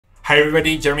Hi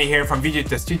everybody, Jeremy here from Video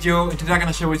Test Studio, and today I'm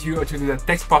going to share with you how to do the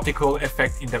text particle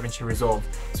effect in Davinci Resolve.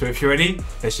 So if you're ready,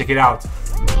 let's check it out.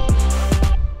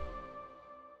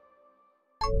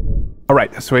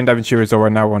 Alright, so in Davinci Resolve we're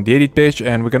now on the edit page,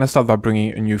 and we're going to start by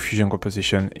bringing a new Fusion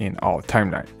composition in our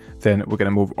timeline. Then we're going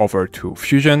to move over to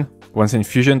Fusion. Once in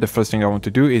Fusion, the first thing I want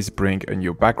to do is bring a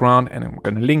new background, and I'm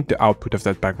going to link the output of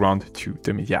that background to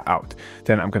the media out.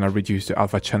 Then I'm going to reduce the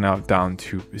alpha channel down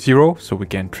to 0 so we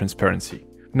gain transparency.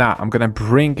 Now I'm going to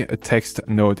bring a text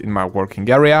node in my working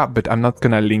area, but I'm not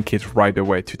going to link it right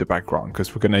away to the background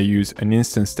because we're going to use an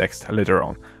instance text later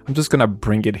on. I'm just going to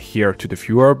bring it here to the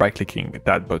viewer by clicking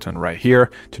that button right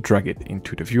here to drag it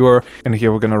into the viewer. And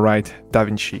here we're going to write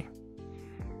Davinci.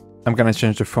 I'm going to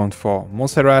change the font for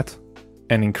Montserrat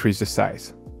and increase the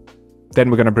size.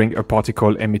 Then we're going to bring a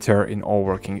particle emitter in our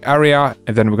working area,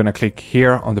 and then we're going to click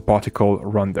here on the particle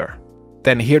render.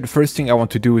 Then here, the first thing I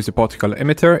want to do with the particle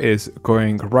emitter is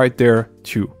going right there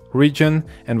to region,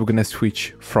 and we're going to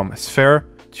switch from sphere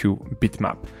to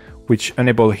bitmap, which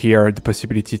enable here the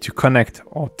possibility to connect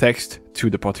our text to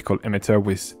the particle emitter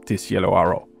with this yellow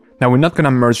arrow. Now we're not going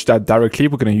to merge that directly,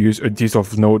 we're going to use a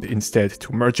dissolve node instead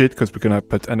to merge it because we're going to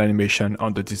put an animation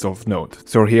on the dissolve node.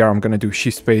 So here I'm going to do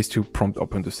shift space to prompt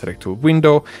open the select tool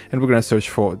window, and we're going to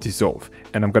search for dissolve,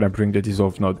 and I'm going to bring the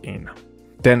dissolve node in.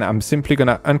 Then I'm simply going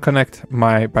to unconnect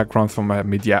my background from my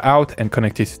media out and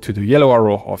connect it to the yellow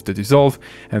arrow of the dissolve.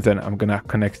 And then I'm going to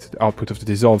connect the output of the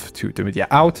dissolve to the media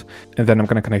out. And then I'm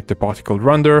going to connect the particle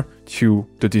render to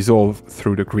the dissolve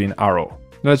through the green arrow.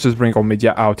 Let's just bring our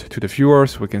media out to the viewer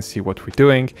so we can see what we're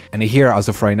doing. And here, as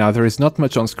of right now, there is not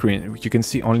much on screen. You can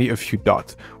see only a few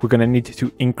dots. We're going to need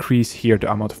to increase here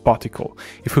the amount of particle.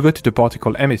 If we go to the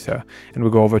particle emitter and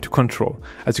we go over to control,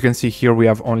 as you can see here, we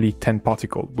have only 10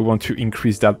 particles. We want to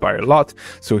increase that by a lot.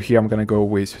 So here I'm going to go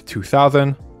with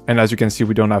 2000. And as you can see,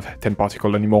 we don't have 10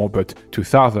 particles anymore, but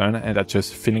 2000, and that's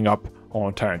just filling up our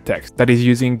entire text. That is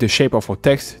using the shape of our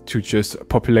text to just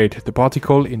populate the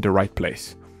particle in the right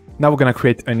place. Now we're going to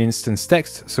create an instance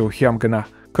text. So here I'm going to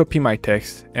copy my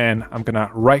text and I'm going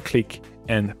to right click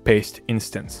and paste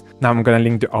instance. Now I'm going to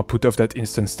link the output of that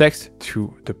instance text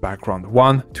to the background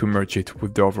one to merge it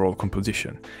with the overall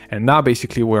composition. And now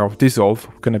basically we're of dissolve,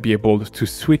 we're going to be able to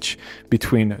switch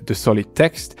between the solid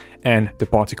text and the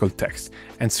particle text.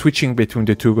 And switching between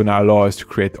the two going to allow us to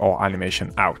create our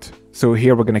animation out. So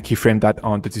here we're going to keyframe that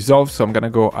on the dissolve. So I'm going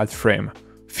to go at frame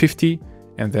 50.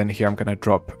 And then here I'm going to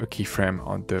drop a keyframe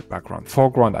on the background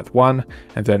foreground at 1.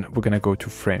 And then we're going to go to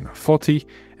frame 40.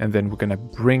 And then we're going to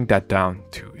bring that down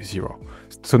to 0.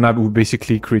 So now we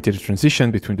basically created a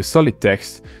transition between the solid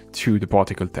text to the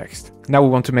particle text. Now we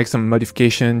want to make some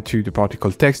modification to the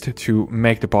particle text to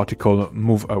make the particle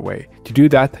move away. To do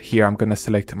that, here I'm going to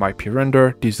select my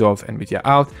p-render, dissolve, and media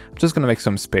out. I'm just going to make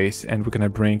some space, and we're going to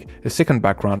bring a second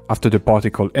background after the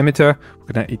particle emitter.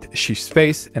 We're going to hit shift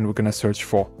space, and we're going to search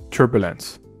for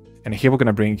turbulence. And here we're going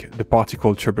to bring the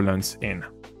particle turbulence in.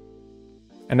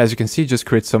 And as you can see, just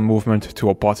create some movement to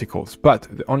our particles. But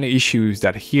the only issue is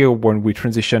that here, when we're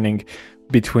transitioning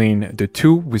between the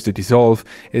two with the dissolve,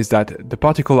 is that the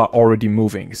particles are already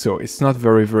moving. So it's not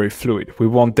very, very fluid. We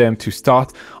want them to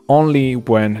start only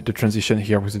when the transition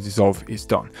here with the dissolve is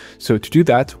done. So to do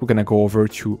that, we're going to go over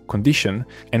to condition.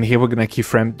 And here we're going to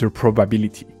keyframe the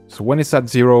probability. So when it's at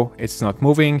 0, it's not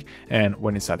moving. And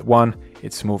when it's at 1,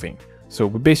 it's moving. So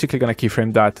we're basically going to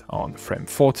keyframe that on frame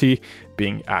 40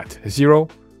 being at 0.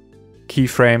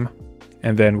 Keyframe,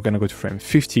 and then we're going to go to frame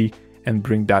 50 and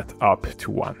bring that up to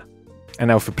 1. And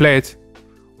now if we play it,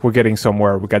 we're getting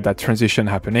somewhere. We got that transition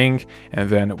happening, and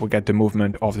then we get the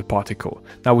movement of the particle.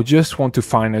 Now we just want to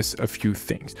finesse a few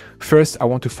things. First, I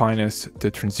want to finesse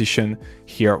the transition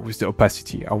here with the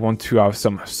opacity. I want to have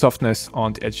some softness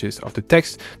on the edges of the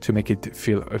text to make it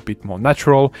feel a bit more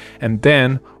natural. And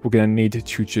then we're going to need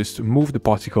to just move the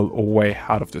particle away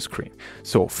out of the screen.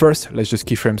 So first, let's just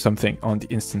keyframe something on the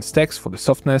instance text for the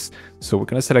softness. So we're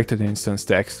going to select the instance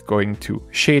text, going to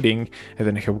shading, and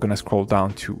then here we're going to scroll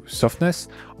down to softness.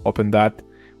 Open that.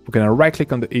 We're going to right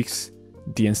click on the X,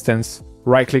 the instance,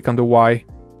 right click on the Y,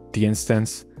 the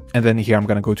instance. And then here I'm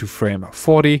going to go to frame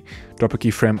 40, drop a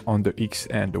keyframe on the X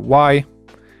and the Y.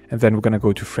 And then we're going to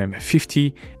go to frame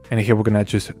 50. And here we're going to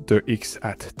adjust the X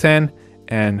at 10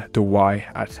 and the Y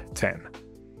at 10.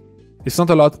 It's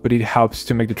not a lot, but it helps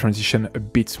to make the transition a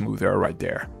bit smoother right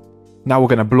there. Now we're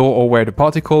going to blow away the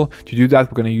particle. To do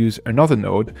that, we're going to use another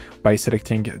node by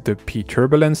selecting the P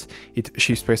turbulence. It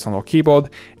shift space on our keyboard,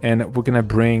 and we're going to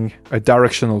bring a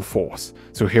directional force.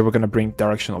 So here we're going to bring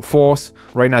directional force.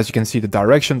 Right now, as you can see, the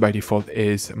direction by default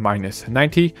is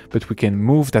 -90, but we can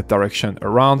move that direction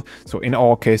around. So in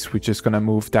our case, we're just going to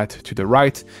move that to the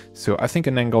right. So I think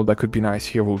an angle that could be nice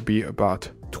here will be about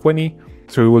 20.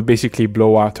 So it will basically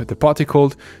blow out the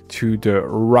particle to the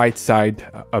right side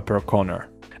upper corner.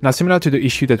 Now, similar to the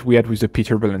issue that we had with the P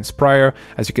turbulence prior,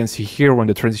 as you can see here, when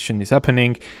the transition is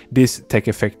happening, this take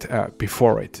effect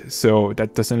before it. So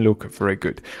that doesn't look very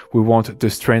good. We want the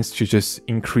strength to just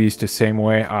increase the same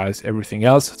way as everything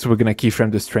else. So we're going to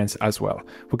keyframe the strength as well.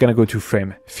 We're going to go to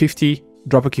frame 50,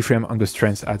 drop a keyframe on the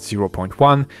strength at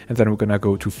 0.1, and then we're going to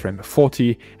go to frame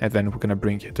 40, and then we're going to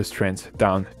bring the strength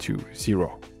down to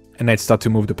 0. And let's start to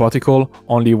move the particle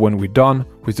only when we're done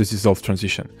with the dissolve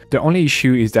transition. The only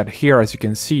issue is that here, as you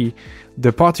can see,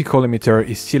 the particle emitter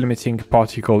is still emitting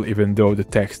particle even though the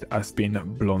text has been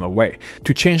blown away.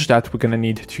 To change that, we're going to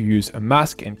need to use a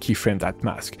mask and keyframe that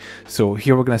mask. So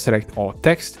here we're going to select our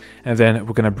text, and then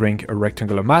we're going to bring a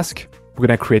rectangular mask. We're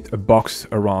going to create a box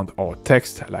around our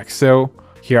text like so.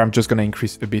 Here I'm just going to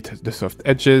increase a bit the soft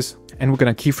edges, and we're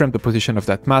going to keyframe the position of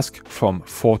that mask from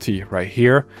 40 right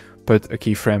here. Put a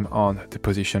keyframe on the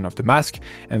position of the mask,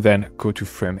 and then go to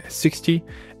frame 60,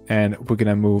 and we're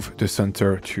gonna move the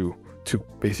center to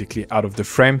basically out of the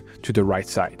frame to the right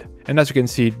side. And as you can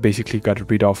see, it basically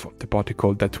got rid of the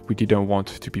particle that we didn't want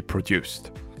to be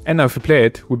produced. And now if we play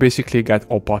it, we basically got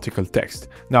all particle text.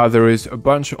 Now there is a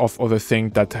bunch of other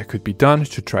things that could be done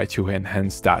to try to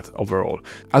enhance that overall.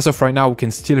 As of right now, we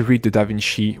can still read the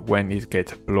Davinci when it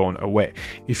gets blown away.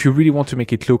 If you really want to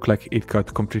make it look like it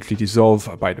got completely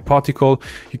dissolved by the particle,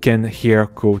 you can here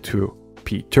go to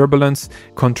P turbulence,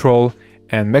 control,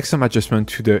 and make some adjustment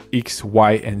to the X,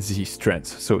 Y, and Z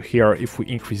strengths. So here, if we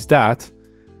increase that,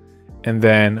 and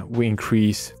then we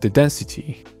increase the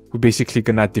density, we're basically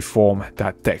gonna deform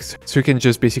that text. So you can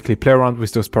just basically play around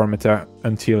with those parameters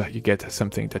until you get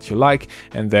something that you like.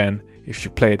 And then if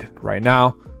you play it right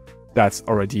now, that's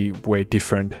already way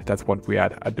different than what we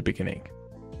had at the beginning.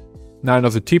 Now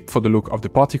another tip for the look of the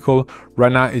particle,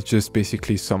 right now it's just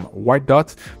basically some white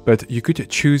dot, but you could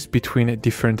choose between a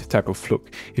different type of look.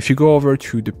 If you go over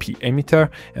to the P emitter,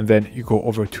 and then you go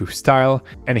over to style,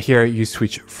 and here you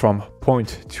switch from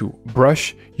point to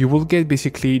brush, you will get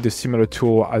basically the similar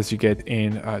tool as you get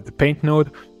in the paint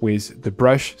node with the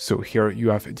brush. So here you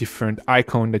have a different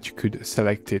icon that you could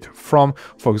select it from.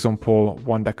 For example,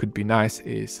 one that could be nice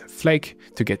is flake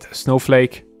to get a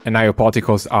snowflake. And now your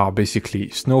particles are basically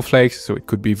snowflakes, so it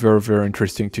could be very, very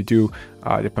interesting to do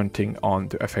depending on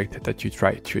the effect that you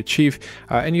try to achieve.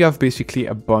 And you have basically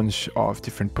a bunch of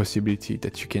different possibilities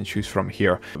that you can choose from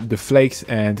here. The flakes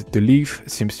and the leaf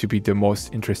seems to be the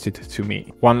most interested to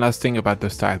me. One last thing about the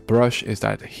style brush is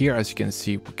that here, as you can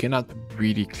see, we cannot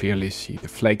really clearly see the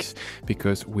flakes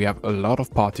because we have a lot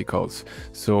of particles.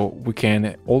 So we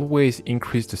can always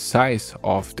increase the size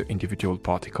of the individual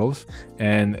particles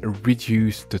and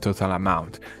reduce the total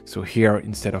amount. So here,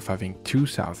 instead of having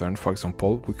 2000, for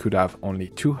example, we could have only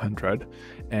 200,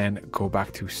 and go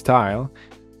back to style.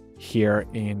 Here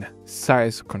in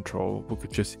size control, we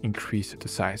could just increase the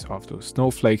size of those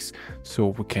snowflakes so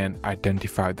we can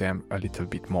identify them a little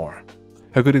bit more.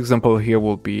 A good example here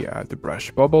will be the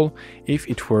brush bubble. If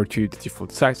it were to the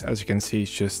default size, as you can see,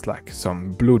 it's just like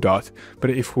some blue dot.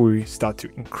 But if we start to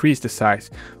increase the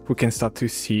size, we can start to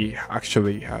see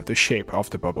actually the shape of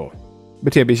the bubble.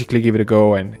 But yeah, basically give it a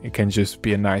go, and it can just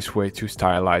be a nice way to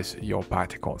stylize your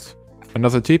particles.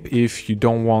 Another tip, if you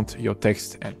don't want your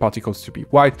text and particles to be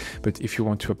white, but if you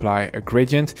want to apply a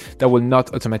gradient, that will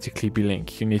not automatically be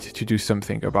linked. You need to do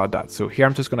something about that. So here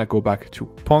I'm just going to go back to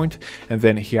point, and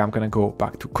then here I'm going to go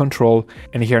back to control,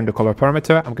 and here in the color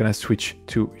parameter, I'm going to switch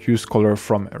to use color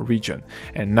from region.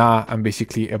 And now I'm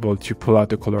basically able to pull out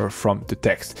the color from the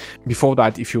text. Before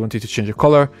that, if you wanted to change the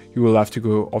color, you will have to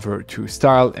go over to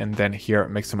style, and then here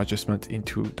make some adjustment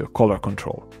into the color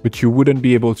control. But you wouldn't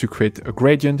be able to create a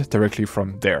gradient directly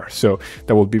from there. So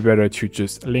that will be better to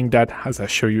just link that as I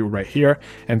show you right here,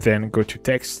 and then go to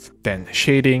text, then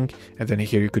shading, and then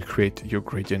here you could create your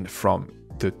gradient from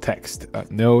the text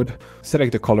node.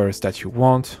 Select the colors that you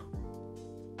want.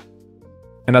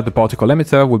 And at the particle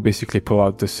emitter will basically pull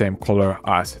out the same color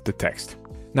as the text.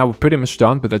 Now we're pretty much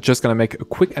done, but I'm just gonna make a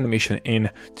quick animation in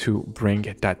to bring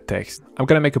that text. I'm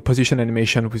gonna make a position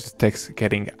animation with the text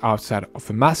getting outside of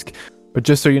a mask. But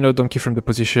just so you know, don't keyframe the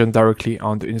position directly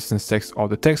on the instance text or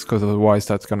the text, because otherwise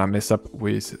that's gonna mess up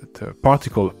with the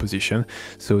particle position.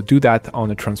 So do that on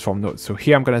the transform node. So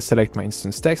here I'm gonna select my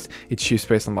instance text, hit shift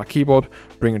space on my keyboard,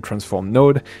 bring a transform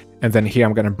node, and then here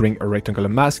I'm gonna bring a rectangular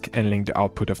mask and link the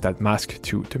output of that mask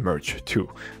to the merge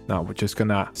tool. Now we're just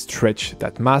gonna stretch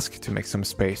that mask to make some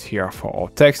space here for our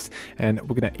text, and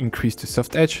we're gonna increase the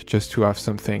soft edge just to have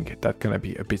something that's gonna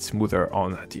be a bit smoother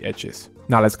on the edges.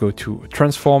 Now let's go to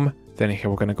transform. Then here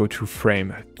we're gonna go to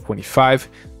frame 25,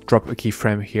 drop a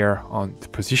keyframe here on the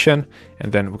position,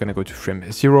 and then we're gonna go to frame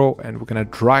 0, and we're gonna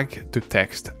drag the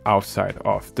text outside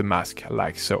of the mask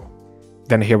like so.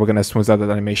 Then here we're gonna smooth out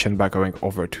that animation by going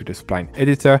over to the spline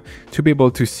editor. To be able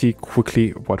to see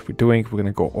quickly what we're doing, we're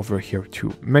gonna go over here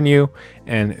to menu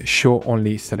and show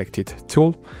only selected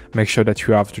tool. Make sure that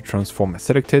you have the transform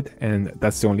selected, and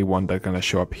that's the only one that's gonna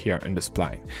show up here in the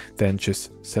spline. Then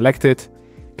just select it,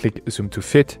 click zoom to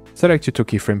fit, select your 2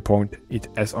 keyframe point, hit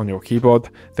S on your keyboard,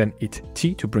 then hit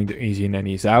T to bring the ease in and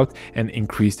ease out, and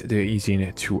increase the ease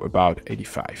in to about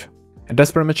 85. And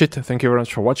that's pretty much it. Thank you very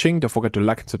much for watching. Don't forget to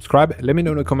like and subscribe. Let me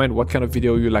know in the comment what kind of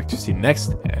video you'd like to see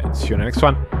next, and see you in the next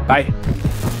one. Bye!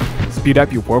 Speed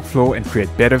up your workflow and create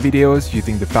better videos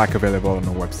using the pack available on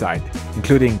our website,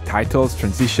 including titles,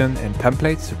 transition, and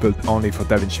templates built only for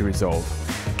Davinci Resolve.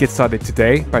 Get started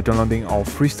today by downloading our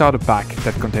free starter pack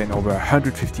that contains over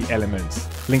 150 elements.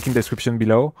 Link in the description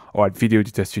below or at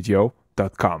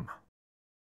videoeditorstudio.com.